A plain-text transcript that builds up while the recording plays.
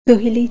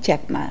সোহেলি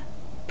চাকমা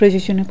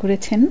প্রযোজনা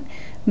করেছেন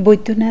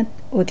বৈদ্যনাথ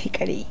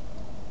অধিকারী।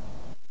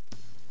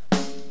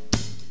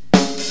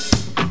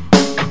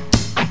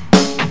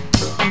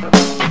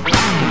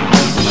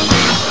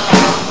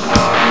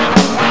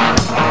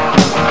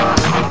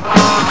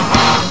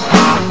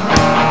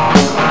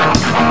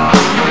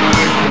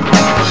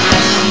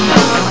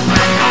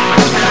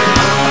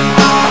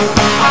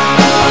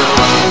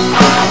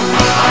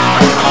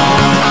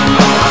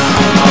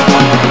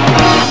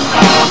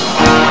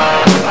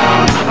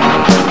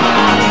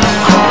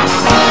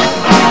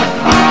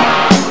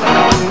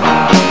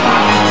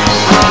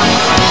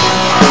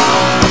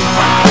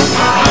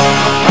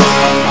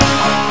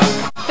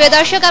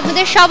 দর্শক,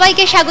 আপনাদের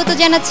সবাইকে স্বাগত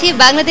জানাচ্ছি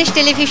বাংলাদেশ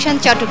টেলিভিশন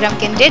চট্টগ্রাম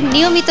কেন্দ্রের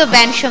নিয়মিত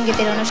ব্যান্ড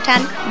সঙ্গীতের অনুষ্ঠান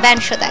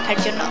ব্যান্ড শো দেখার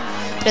জন্য।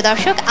 প্রিয়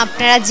দর্শক,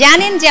 আপনারা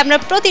জানেন যে আমরা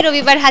প্রতি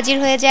রবিবার হাজির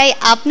হয়ে যাই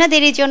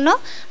আপনাদেরই জন্য,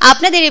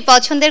 আপনাদেরই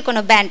পছন্দের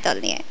কোনো ব্যান্ড দল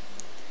নিয়ে।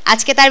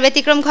 আজকে তার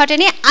ব্যতিক্রম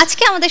ঘটেনি।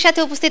 আজকে আমাদের সাথে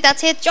উপস্থিত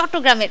আছে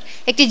চট্টগ্রামের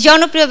একটি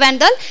জনপ্রিয় ব্যান্ড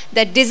দল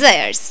দ্য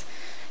ডিজায়ার্স,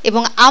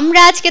 এবং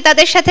আমরা আজকে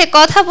তাদের সাথে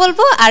কথা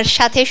বলবো আর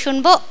সাথে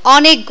শুনবো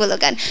অনেকগুলো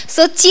গান।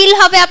 সো চিল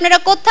হবে, আপনারা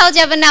কোথাও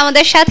যাবেন না,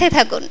 আমাদের সাথে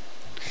থাকুন।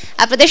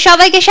 আপনাদের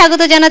সবাইকে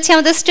স্বাগত জানাচ্ছি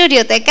আমাদের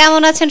স্টুডিওতে।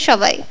 কেমন আছেন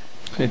সবাই?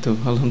 এই তো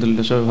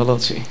আলহামদুলিল্লাহ, সবাই ভালো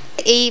আছি।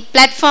 এই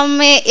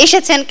প্ল্যাটফর্মে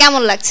এসেছেন,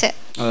 কেমন লাগছে?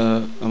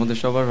 আমাদের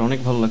সবার অনেক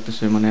ভালো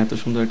লাগতেছে, মানে এত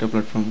সুন্দর একটা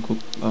প্ল্যাটফর্ম, খুব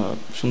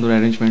সুন্দর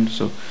arrangement,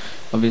 so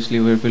obviously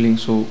we are feeling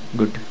so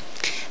good.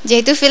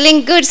 যেহেতু ফিলিং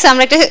গুড, সো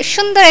আমরা একটা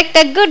সুন্দর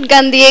একটা গুড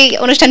গান দিয়ে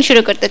অনুষ্ঠান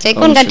শুরু করতে চাই।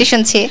 কোন গানটি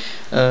শুনছি?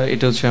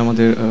 এটা হচ্ছে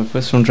আমাদের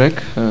ফার্স্ট সাউন্ড ট্র্যাক,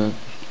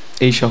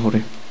 এই শহরে।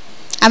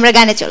 আমরা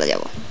গানে চলে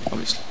যাব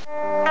অবভিয়াসলি।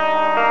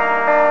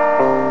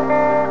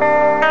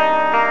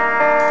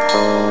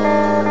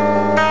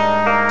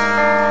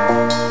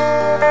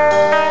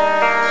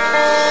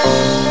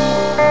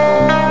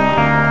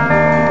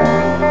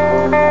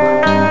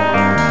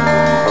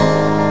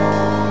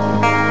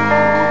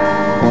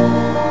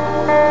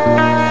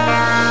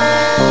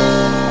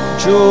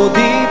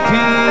 যদি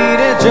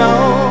ফিরে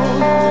যাও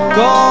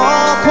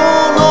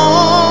কখনো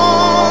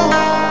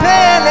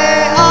ফেলে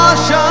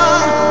আসা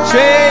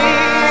সেই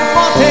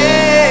পথে,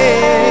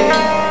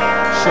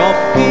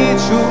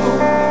 সবকিছু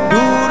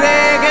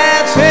দূরে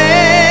গেছে,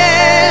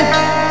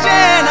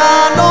 চেনা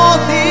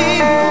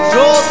নদীর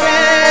স্রোতে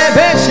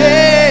ভেসে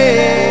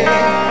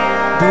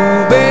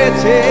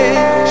ডুবেছে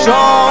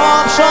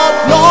সব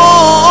স্বপ্ন,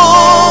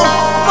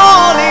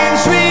 মলিন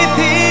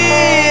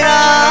স্মৃতির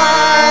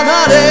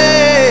আধারে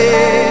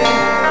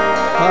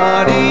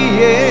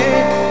হারিয়ে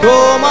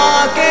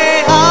তোমাকে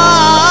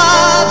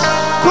আজ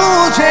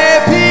খুঁজে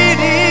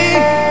ফিরি,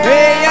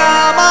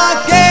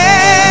 আমাকে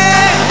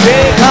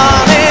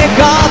যেখানে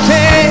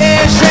কাছে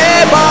এসে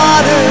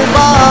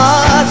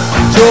বারবার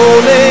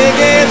চলে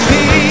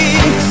গেছি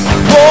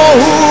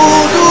বহু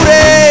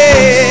দূরে,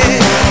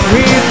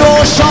 মৃত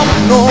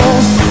স্বপ্ন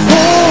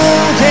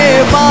খুঁজে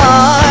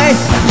পায়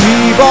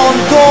জীবন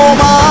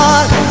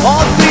তোমার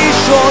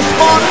অদৃশ্য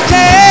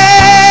স্পর্শে।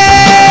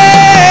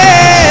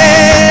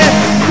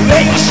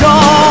 এই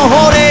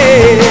শহরে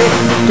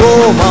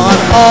তোমার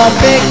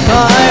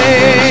অপেক্ষায়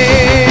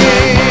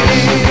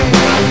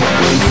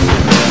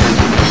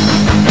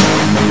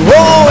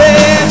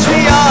হয়েছি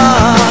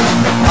আজ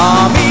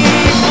আমি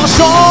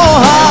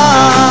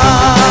অসহায়।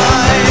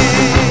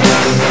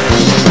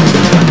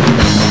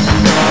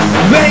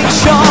 এই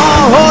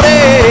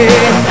শহরে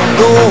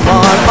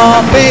তোমার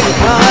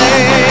অপেক্ষায়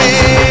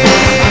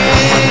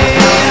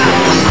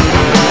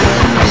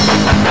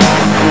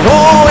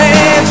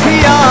হয়েছি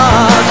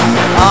আজ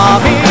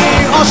আমি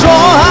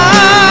অসহায়।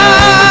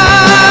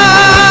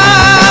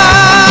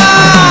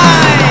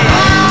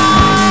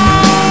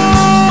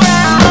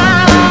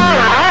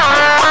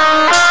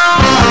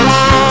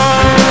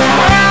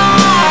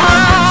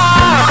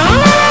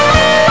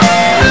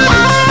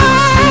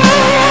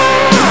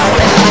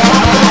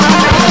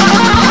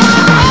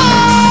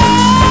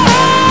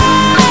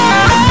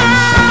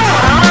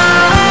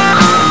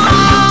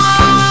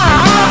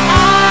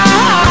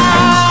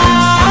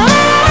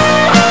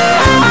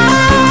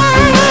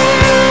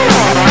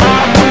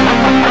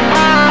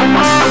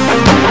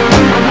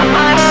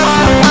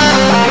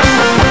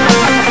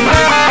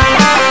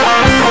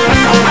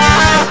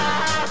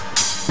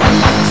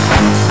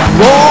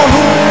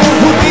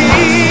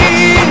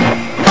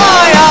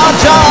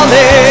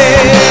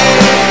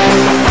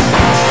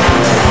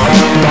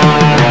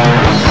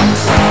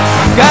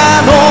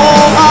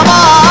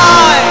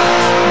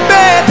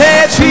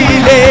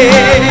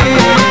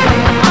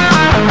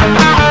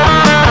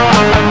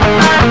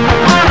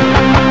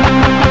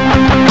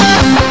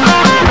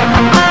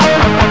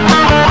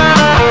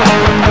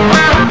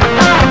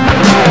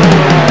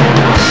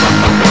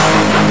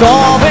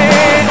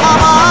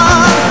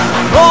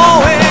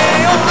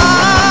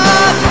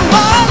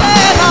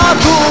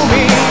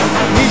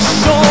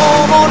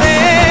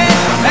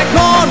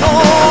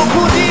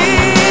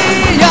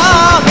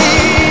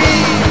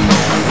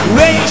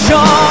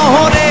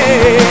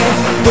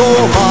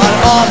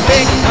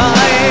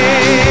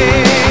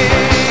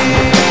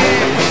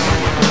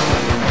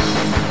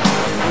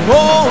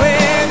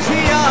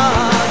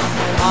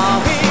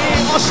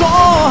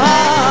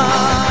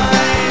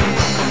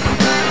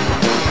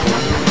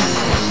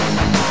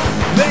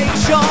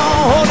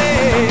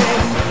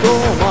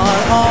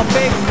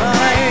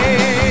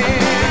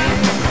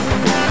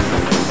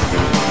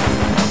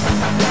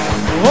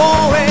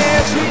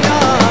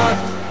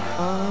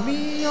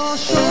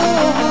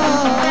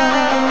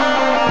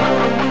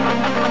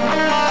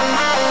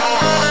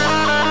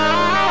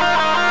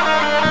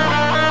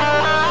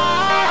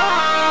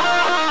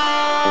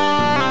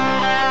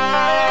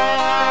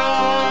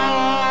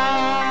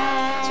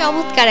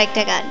 চমৎকার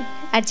একটা গান।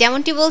 আর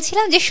যেমনটি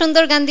বলছিলাম যে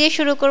সুন্দর গান দিয়ে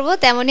শুরু করব,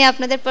 তেমনই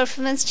আপনাদের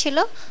পারফরমেন্স ছিল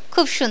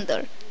খুব সুন্দর।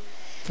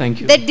 Thank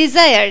you. দ্য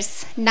ডিজায়ার্স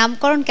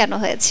নামকরণ কেন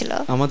হয়েছিল?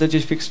 আমাদের যে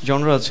ফিক্সড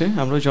জনরা আছে,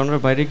 আমরা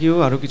জনরার বাইরে গিয়েও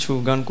আরও কিছু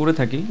গান করে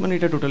থাকি, মানে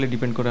এটা টোটালি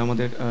ডিপেন্ড করে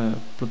আমাদের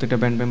প্রত্যেকটা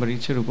ব্যান্ড মেম্বারের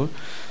ইচ্ছের উপর।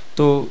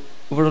 তো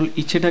ওভারঅল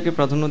ইচ্ছেটাকে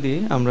প্রাধান্য দিয়ে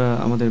আমরা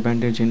আমাদের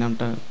ব্যান্ডের যে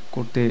নামটা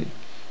করতে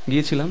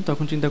গিয়েছিলাম,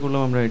 তখন চিন্তা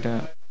করলাম আমরা এটা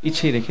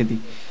ইচ্ছেই রেখে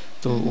দিই।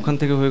 তো ওখান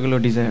থেকে হয়ে গেল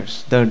ডিজায়ার্স,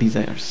 দ্য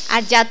ডিজায়ার্স।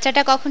 আর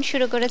যাত্রাটা কখন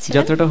শুরু করেছিলেন?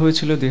 যাত্রাটা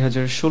হয়েছিল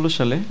 2016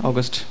 সালে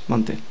অগস্ট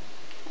মান্থে।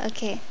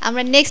 ওকে,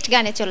 আমরা নেক্সট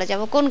গানে চলে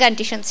যাব। কোন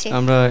গানটি শুনছি?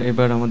 আমরা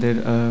এবার আমাদের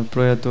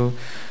প্রয়াত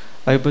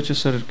আইয়ুব বাচ্চু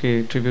স্যারকে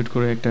ট্রিবিউট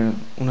করে একটা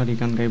ওনারই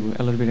গান গাইবো,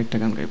 এলআরবির একটা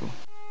গান গাইবো।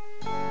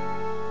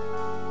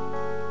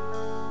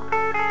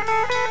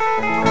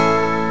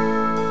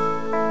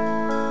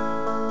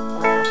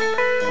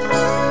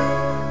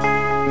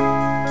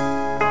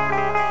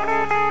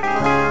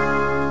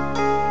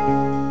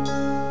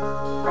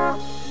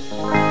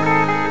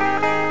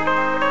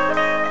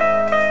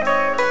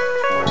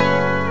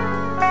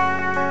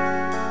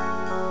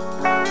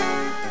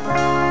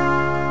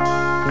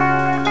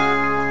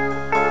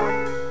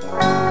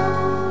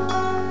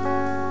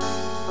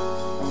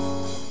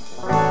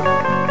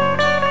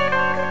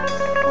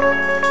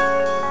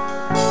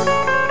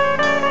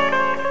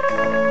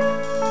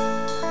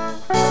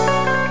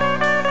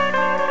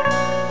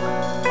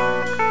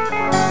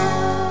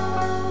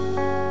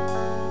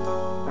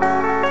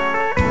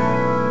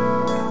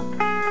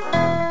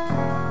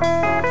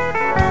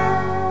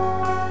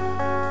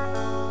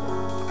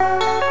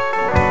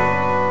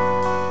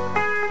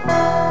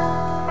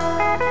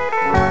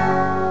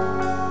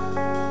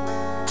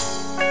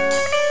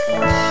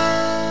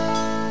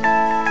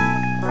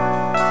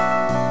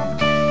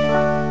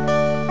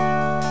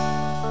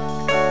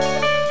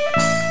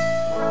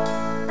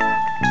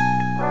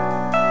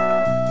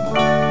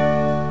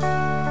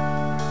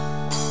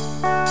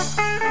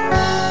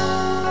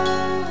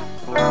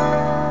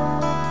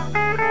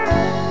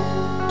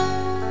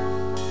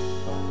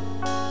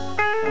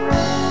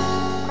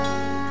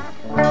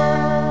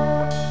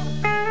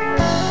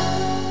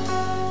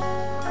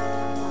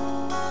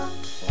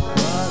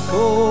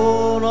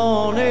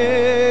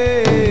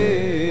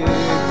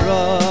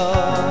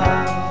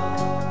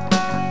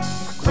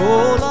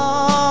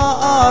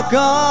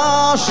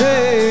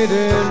 আকাশের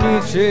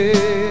নিচে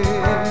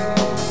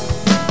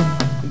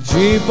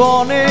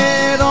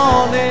জীবনের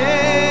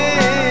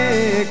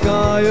অনেক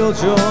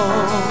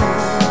আয়োজন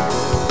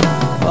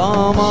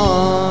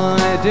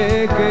আমায়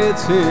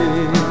ডেকেছে,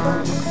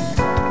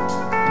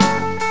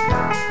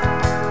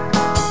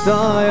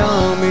 তাই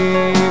আমি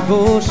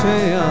বসে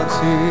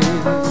আছি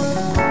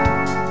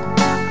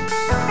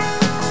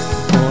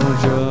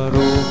দরজার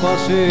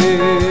পাশে,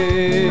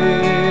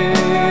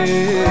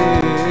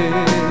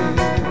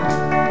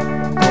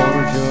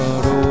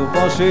 দরজার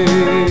পাশে।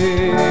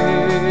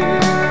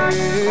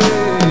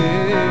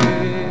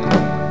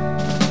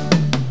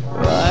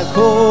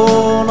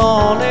 এখন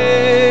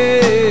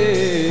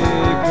অনেক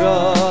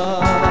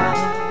রাত,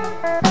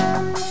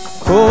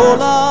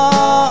 খোলা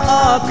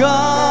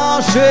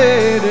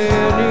আকাশের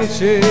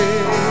নিচে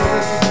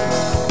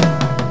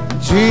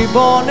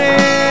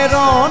জীবনের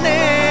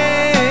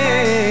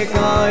অনেক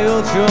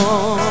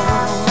আয়োজন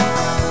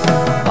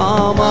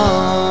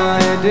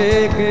আমায়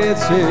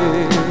ডেকেছে,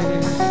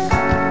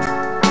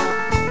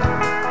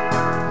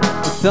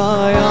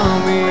 তাই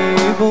আমি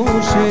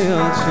বসে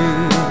আছি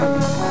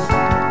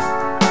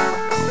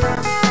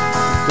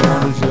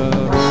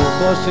দরজার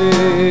পাশে,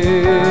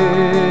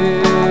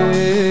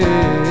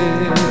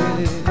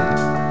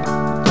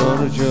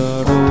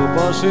 দরজার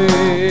পাশে।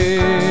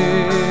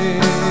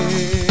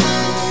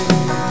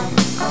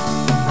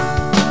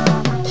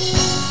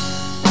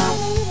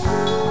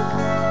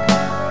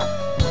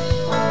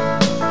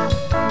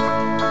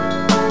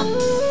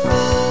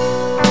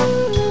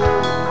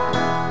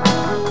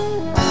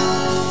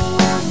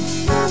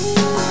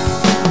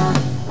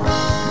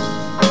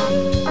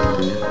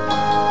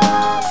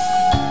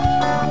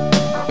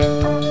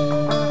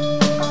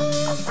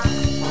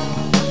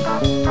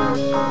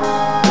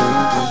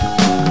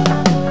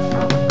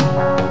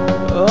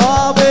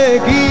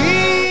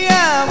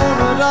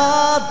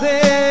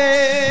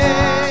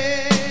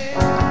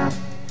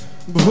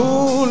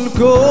 ভুল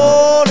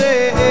করে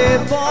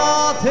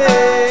পথে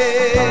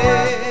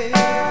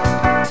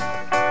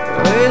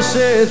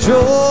এসে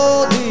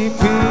যদি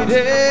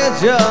ফিরে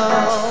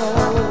যাও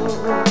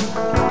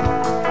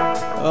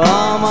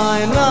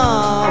আমায় না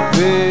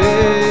পেয়ে,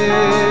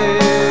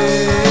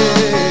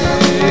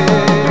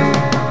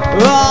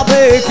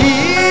 কি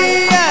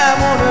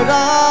এমন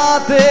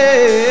রাতে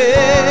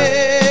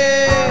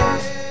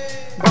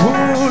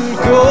ভুল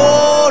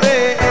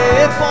করে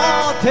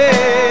পথে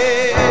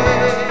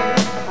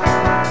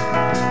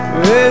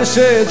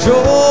এসে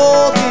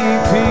যদি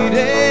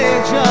ফিরে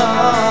যাও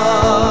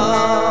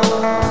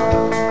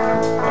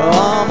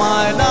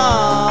আমায় না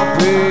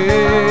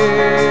পেয়ে,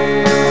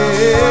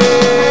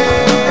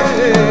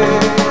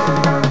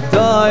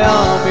 তাই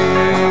আমি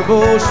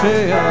বসে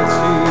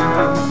আছি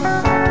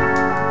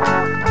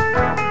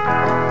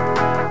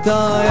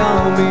তাই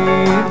আমি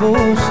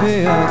বসে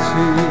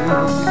আছি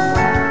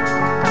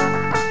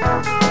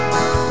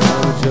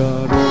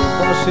দরজার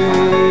পাশে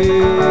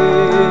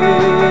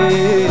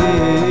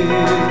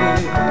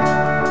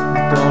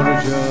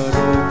দরজার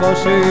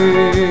পাশে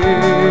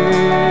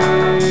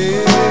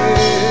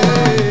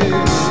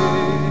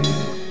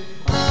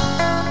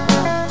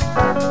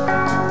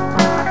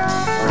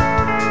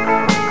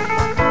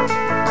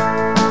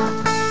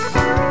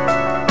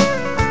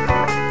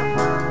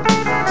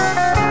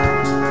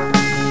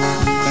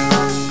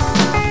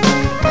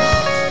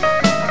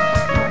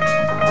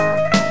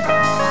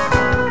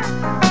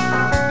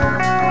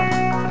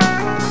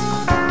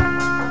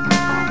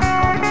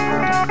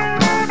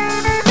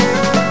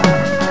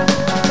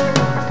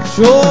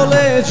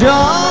চলে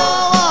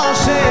যাওয়া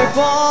সে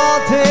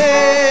পথে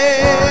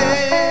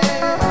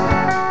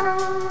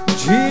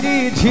ঝিরি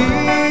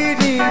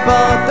ঝিরি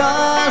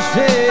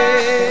বাতাসে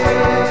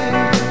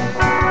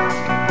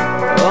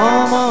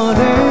আমার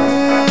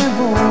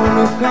মন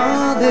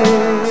কাঁদে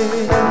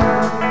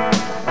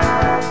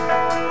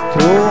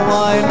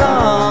তোমায় না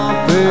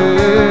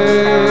পেয়ে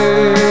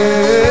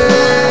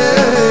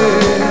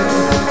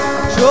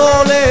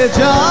চলে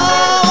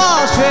যাওয়া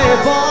সে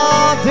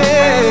পথে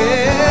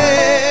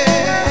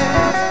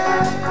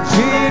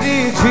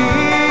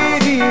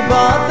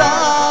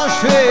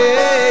বাতাসে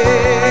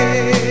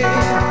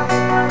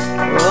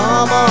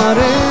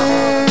আমারে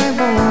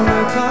মন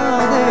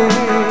কাঁদে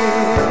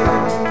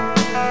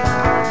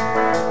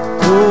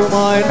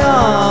তোমায় না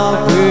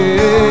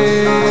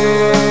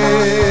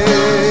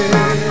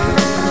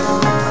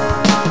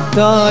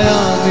তাই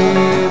আমি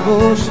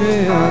বসে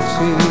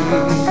আছি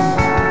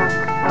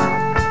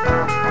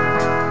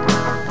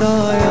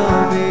তাই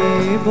আমি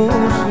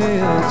বসে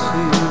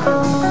আছি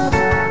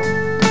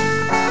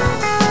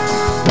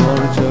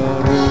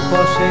দরজার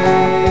পাশে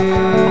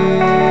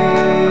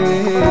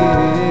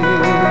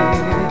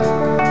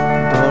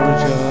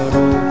দরজার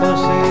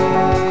পাশে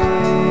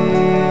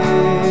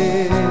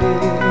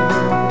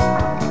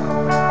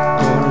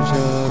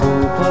দরজার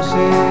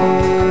পাশে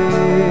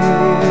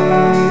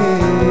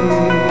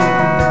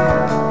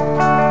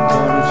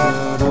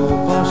দরজার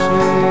পাশে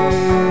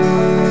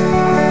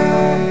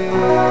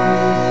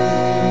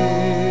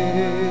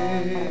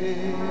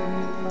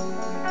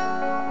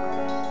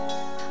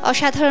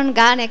অসাধারণ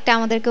গান একটা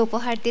আমাদেরকে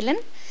উপহার দিলেন,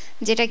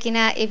 যেটা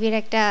কিনা এবির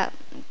একটা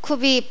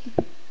খুবই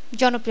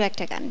জনপ্রিয়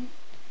একটা গান,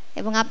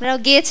 এবং আপনারাও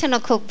গেয়েছেনও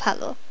খুব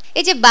ভালো।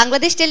 এই যে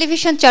বাংলাদেশ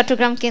টেলিভিশন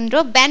চট্টগ্রাম কেন্দ্র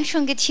ব্যান্ড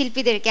সঙ্গীত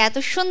শিল্পীদেরকে এত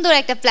সুন্দর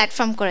একটা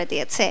প্ল্যাটফর্ম করে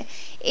দিয়েছে,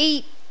 এই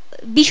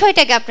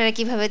বিষয়টাকে আপনারা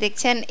কিভাবে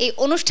দেখছেন? এই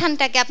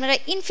অনুষ্ঠানটাকে আপনারা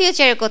ইন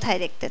ফিউচারে কোথায়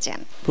দেখতে চান?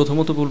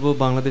 প্রথমত বলবো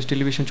বাংলাদেশ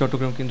টেলিভিশন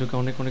চট্টগ্রাম কেন্দ্রকে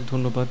অনেক অনেক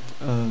ধন্যবাদ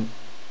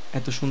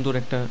এত সুন্দর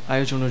একটা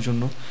আয়োজনের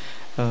জন্য।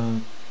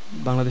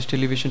 বাংলাদেশ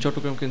টেলিভিশন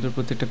চট্টগ্রাম কেন্দ্রের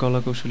প্রত্যেকটা কলা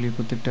কৌশলী,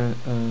 প্রত্যেকটা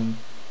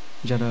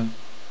যারা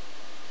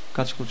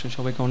কাজ করছেন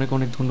সবাইকে অনেক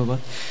অনেক ধন্যবাদ।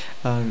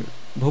 আর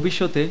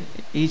ভবিষ্যতে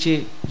এই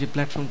যে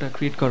প্ল্যাটফর্মটা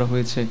ক্রিয়েট করা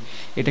হয়েছে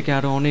এটাকে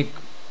আরও অনেক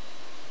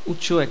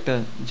উচ্চ একটা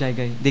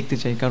জায়গায় দেখতে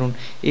চাই, কারণ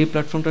এই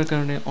প্ল্যাটফর্মটার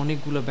কারণে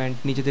অনেকগুলো ব্যান্ড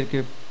নিজেদেরকে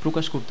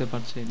প্রকাশ করতে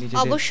পারছে।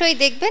 অবশ্যই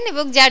দেখবেন,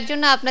 এবং যার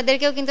জন্য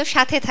আপনাদেরকেও কিন্তু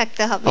সাথে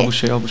থাকতে হবে।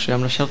 অবশ্যই অবশ্যই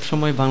আমরা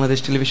সবসময় বাংলাদেশ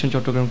টেলিভিশন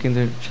চট্টগ্রাম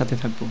কেন্দ্রের সাথে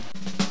থাকবো।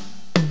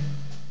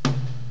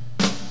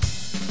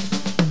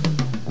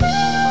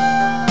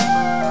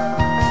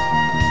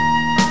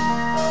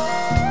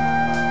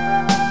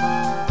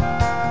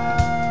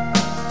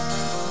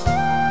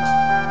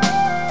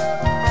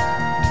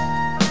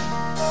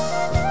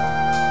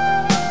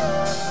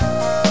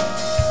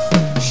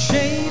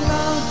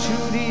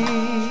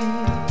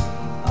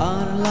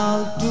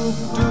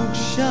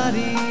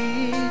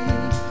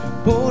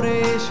 পরে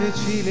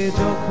এসেছিলে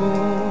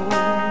যখন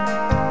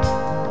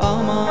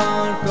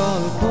আমার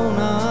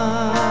কল্পনা,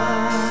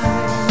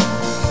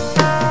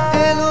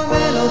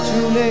 এলোমেলো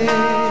চুলে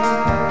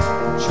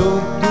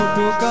চোখ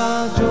দুটো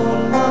কাজল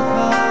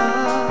মাখা,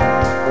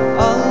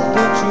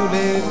 আলতো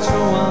চুলে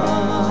ছোঁয়া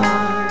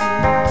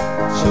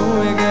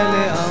ছুঁয়ে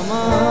গেলে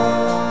আমার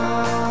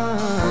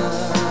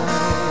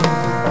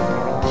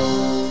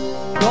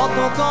কত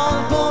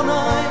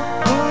কল্পনায়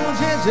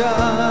বুঝে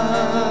যায়,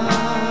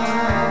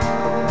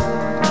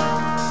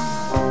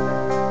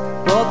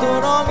 কত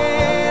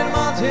রঙের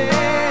মাঝে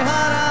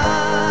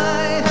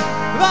হারায়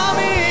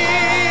আমি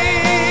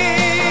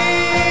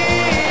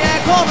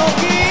এখনো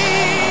কি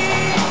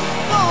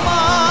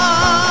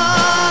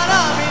তোমার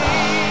আমি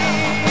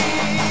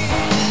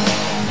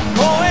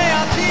হয়ে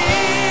আছি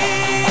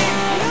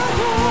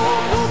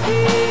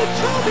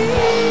ছবি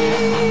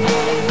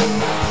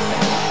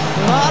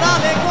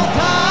হারালে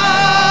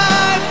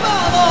কোথায়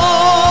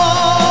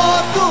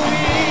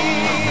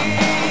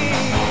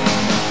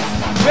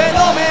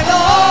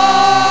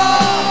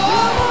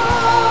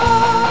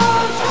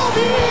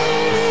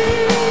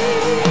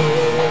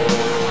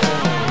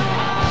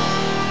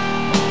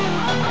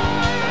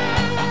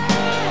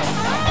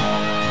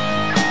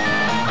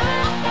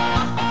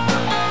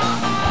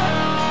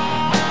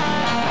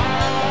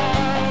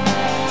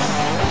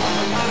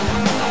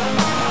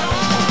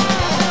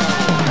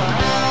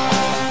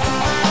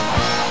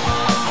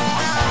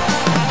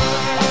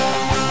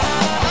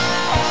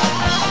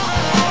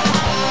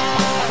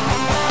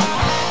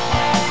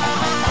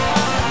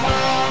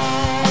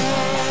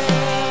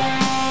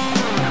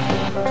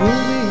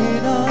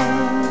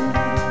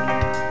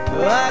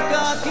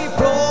একাকী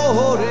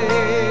প্রহরে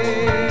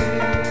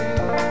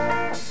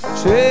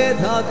সে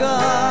থাকা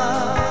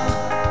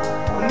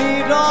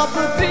নীরব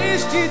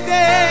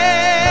দৃষ্টিতে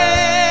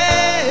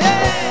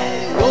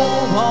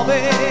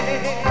ওভাবে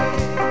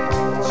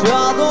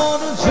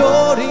চাদর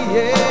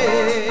জড়িয়ে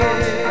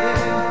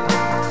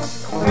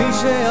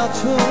মিশে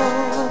আছো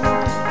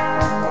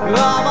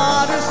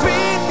আমার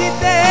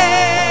স্মৃতিতে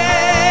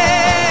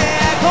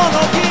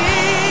এখনো কি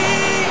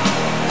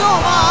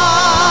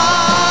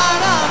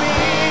তোমার আমি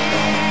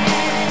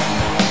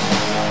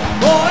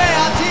বয়ে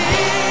আছি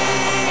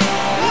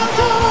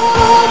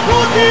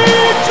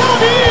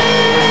প্রতিচ্ছবি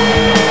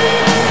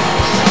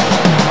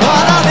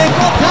হারালে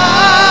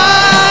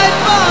কোথায়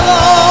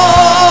পালো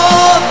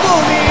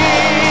তুমি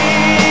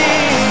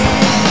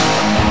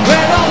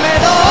মেলো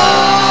মেলো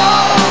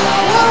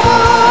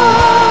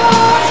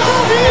আমার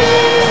ছবি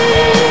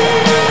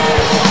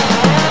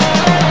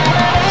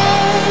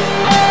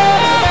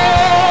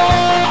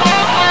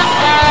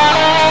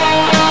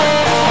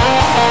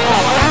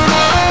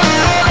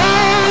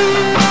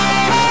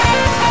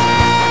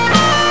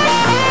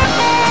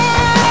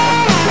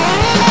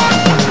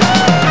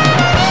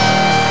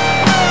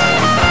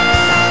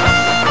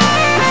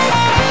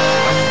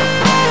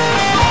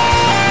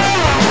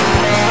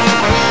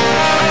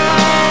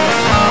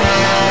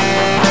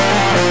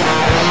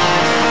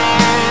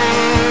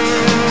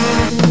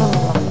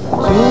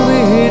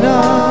তুমি না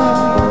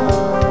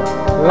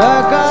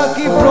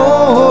একাকী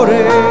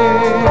প্রহরে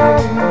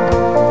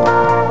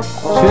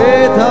সে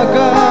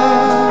থাকা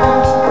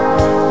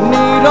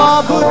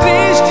নীরব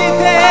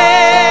দৃষ্টিতে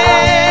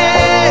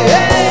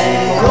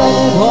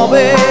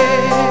অনুভবে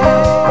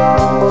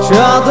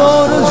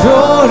চাদর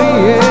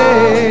জড়িয়ে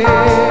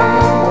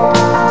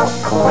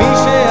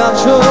মিশে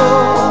আছো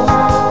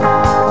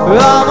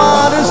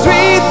আমার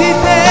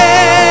স্মৃতিতে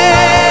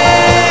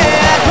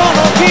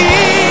এখনো কি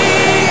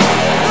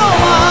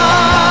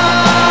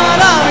তোমার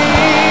আমি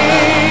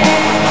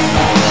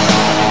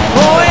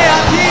হয়ে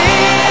আছি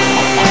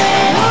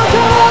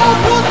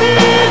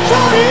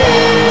প্রতিচ্ছবি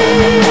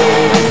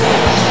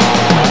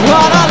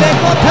হারালে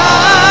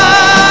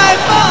কোথায়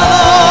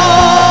পালো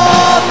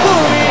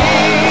তুমি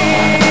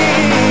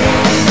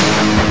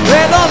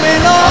মেলো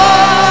মেলো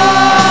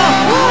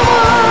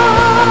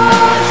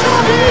আমার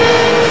ছবি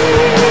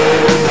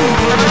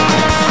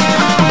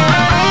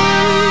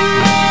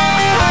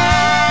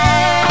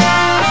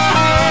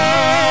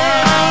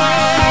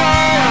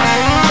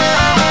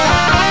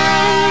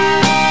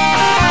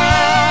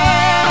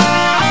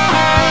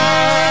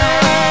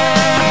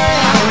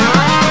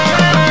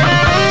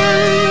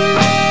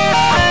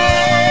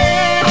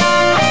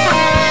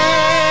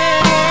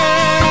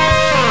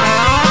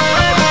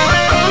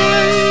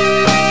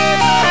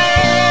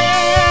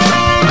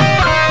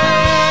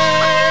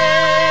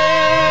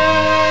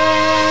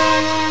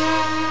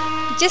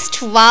জাস্ট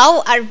ওয়াও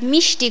আর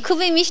মিষ্টি,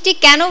 খুবই মিষ্টি।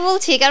 কেন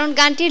বলছি? কারণ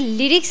গানটির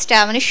লিরিক্সটা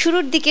মানে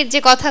শুরুর দিকের যে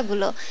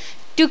কথাগুলো,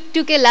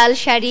 টুকটুকে লাল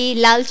শাড়ি,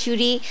 লাল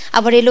চুড়ি,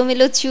 আবার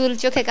এলোমেলো চুল,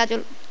 চোখে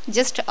কাজল,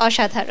 জাস্ট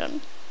অসাধারণ।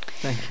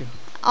 Thank you.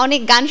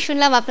 অনেক গান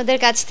শুনলাম আপনাদের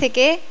কাছ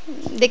থেকে,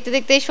 দেখতে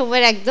দেখতে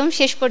সময়ের একদম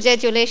শেষ পর্যায়ে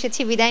চলে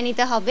এসেছি, বিদায়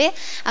নিতে হবে।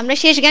 আমরা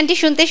শেষ গানটি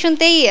শুনতে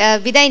শুনতেই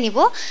বিদায় নিব,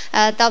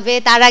 তবে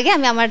তার আগে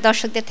আমি আমার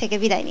দর্শকদের থেকে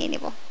বিদায় নিয়ে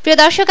নেব। প্রিয়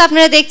দর্শক,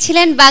 আপনারা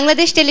দেখছিলেন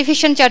বাংলাদেশ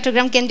টেলিভিশন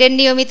চট্টগ্রাম কেন্দ্রের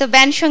নিয়মিত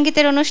ব্যান্ড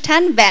সঙ্গীতের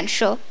অনুষ্ঠান ব্যান্ড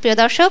শো। প্রিয়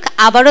দর্শক,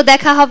 আবারও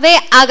দেখা হবে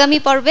আগামী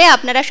পর্বে।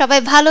 আপনারা সবাই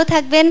ভালো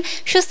থাকবেন,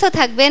 সুস্থ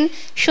থাকবেন,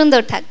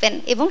 সুন্দর থাকবেন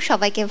এবং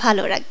সবাইকে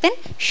ভালো রাখবেন,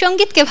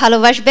 সঙ্গীতকে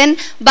ভালোবাসবেন,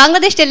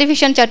 বাংলাদেশ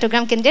টেলিভিশন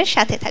চট্টগ্রাম কেন্দ্রের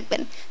সাথে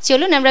থাকবেন।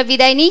 চলুন আমরা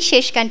বিদায় নিই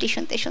শেষ গানটি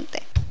শুনতে শুনতে।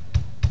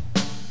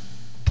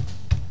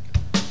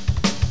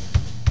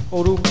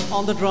 Orup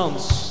on the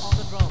drums.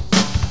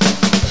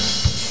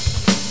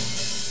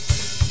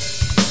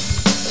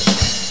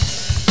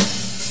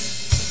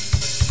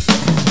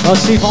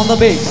 Asif on the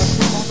bass.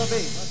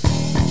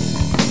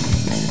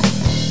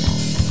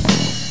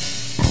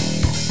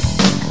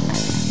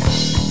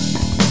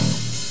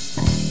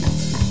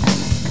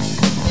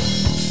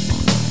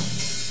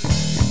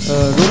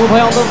 Rumu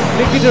bhai on the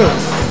lead guitar.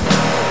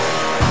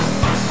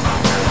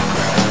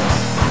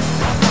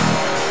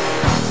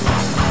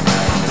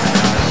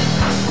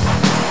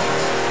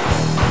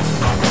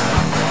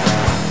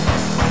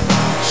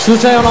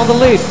 Suchayon on the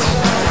lead.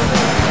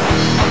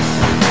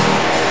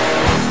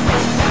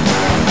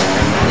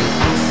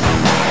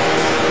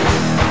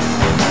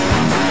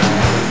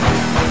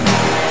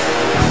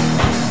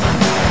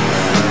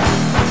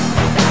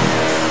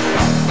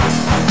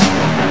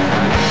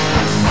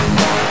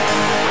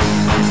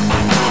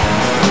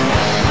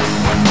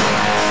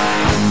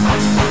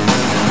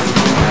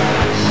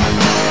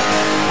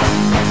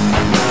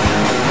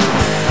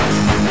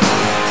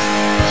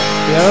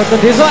 Here at the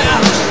desire.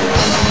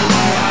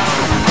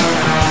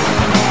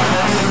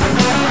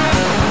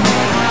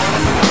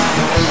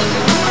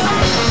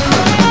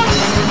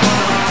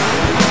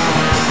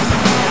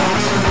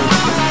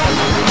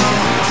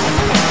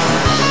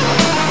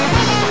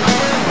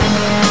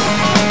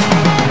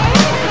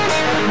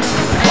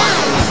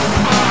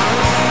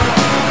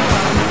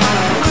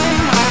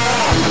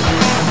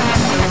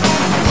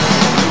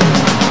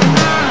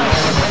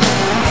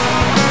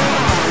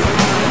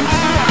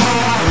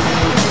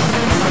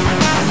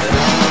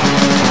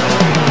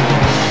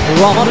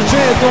 আমার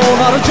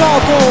চেতনার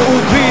যত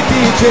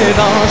উদ্ধৃতি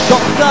চেনা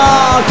সত্তা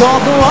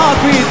কত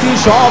আকৃতি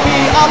সবই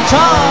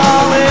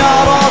আবছালে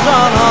আর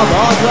অজানা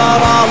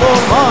বাজার আলো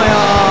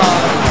মায়া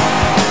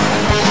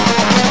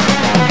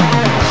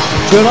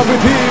চেনা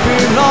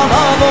পৃথিবীর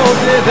নানা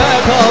লোকে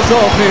দেখা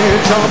স্বপ্নের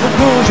সব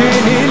খুঁজি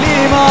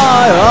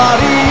নীলিমায়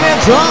হারিয়ে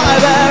যায়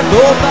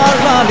ব্যর্থতার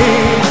গ্লানি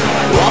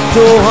রক্ত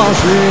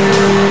হাসি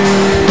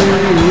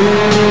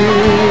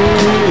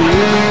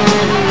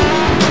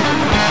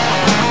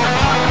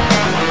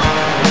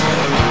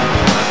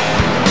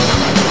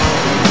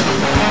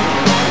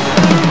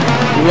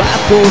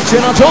এত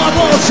চেনা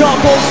জগৎ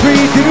সকল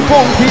স্মৃতির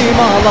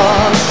পঙ্ক্তিমালা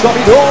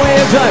সবই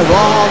রয়ে যায়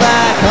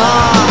দেখা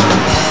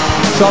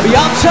সবই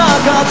আবছা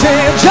কাছে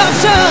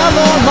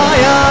ঝাপসালো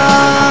মায়া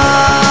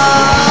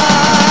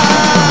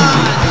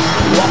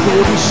অত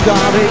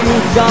পরিষ্কারে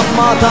উদ্যান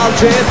মাতাল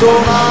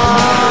চেতনা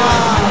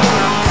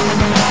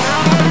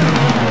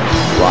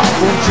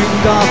আপন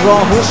চিন্তার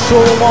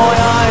রহস্যময়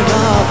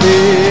আয়নাতে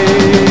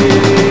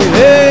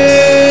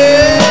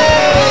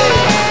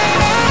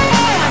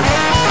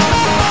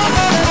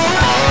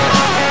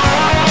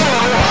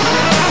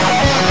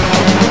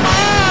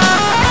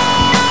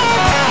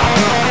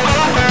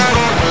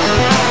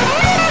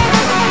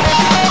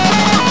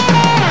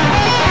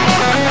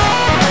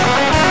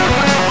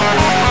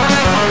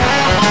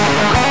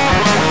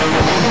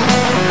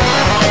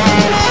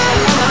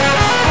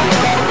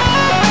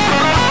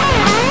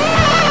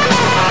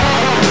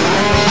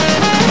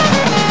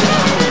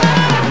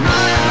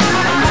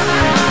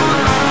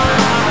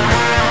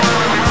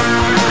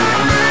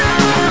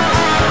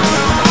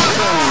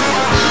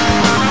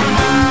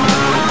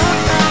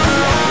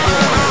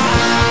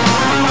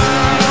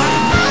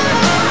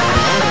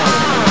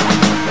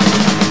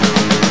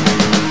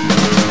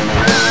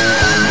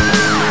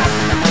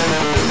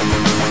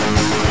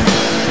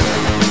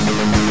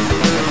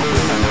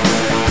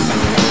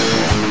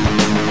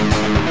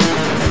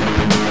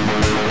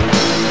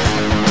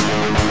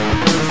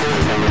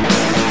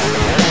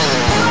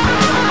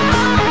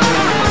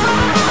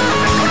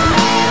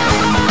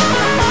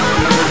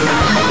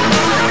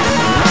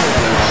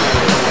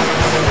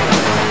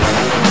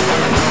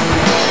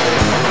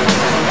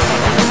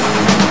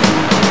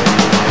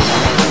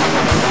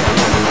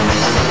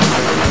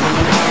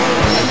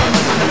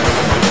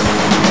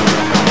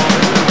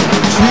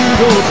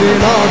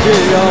চেনা যে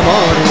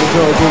আমার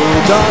জগৎ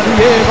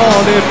দাঁড়িয়ে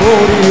বলে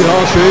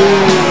পরিহাসে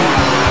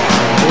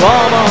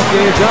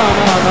আমাকে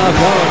জানা না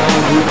জানা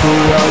দুটো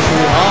আসে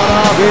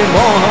হারাবে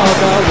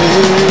মহাকালে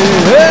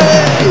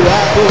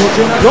এত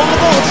চেনা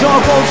জগৎ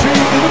সকল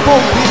স্মৃতির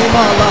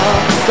পঙ্ক্তিমালা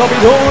সবই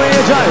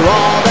রয়ে যায়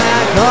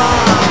দেখা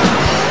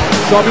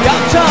সবই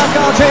আচ্ছা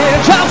কাছে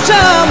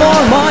ঝাপসা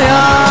মোর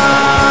মায়া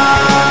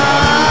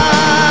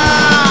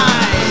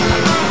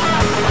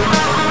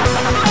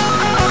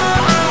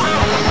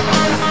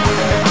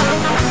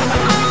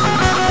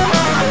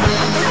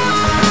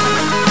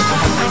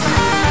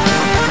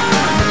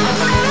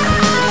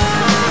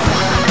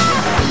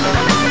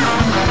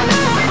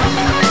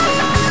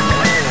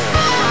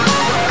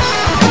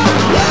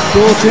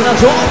তো চেনা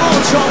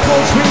জগৎ সকল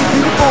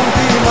স্মৃতির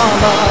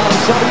পঙ্ক্তিমালা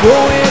সবই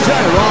রয়ে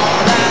যায়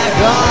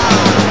দেখা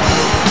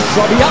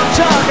সবই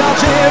আচ্ছা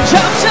কাছে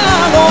ঝাপসা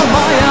মোর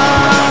মায়া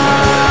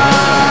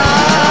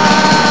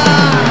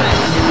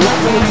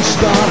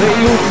পরিষ্কার এই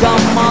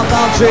উদ্দাম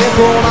মাতা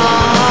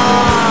চেতনা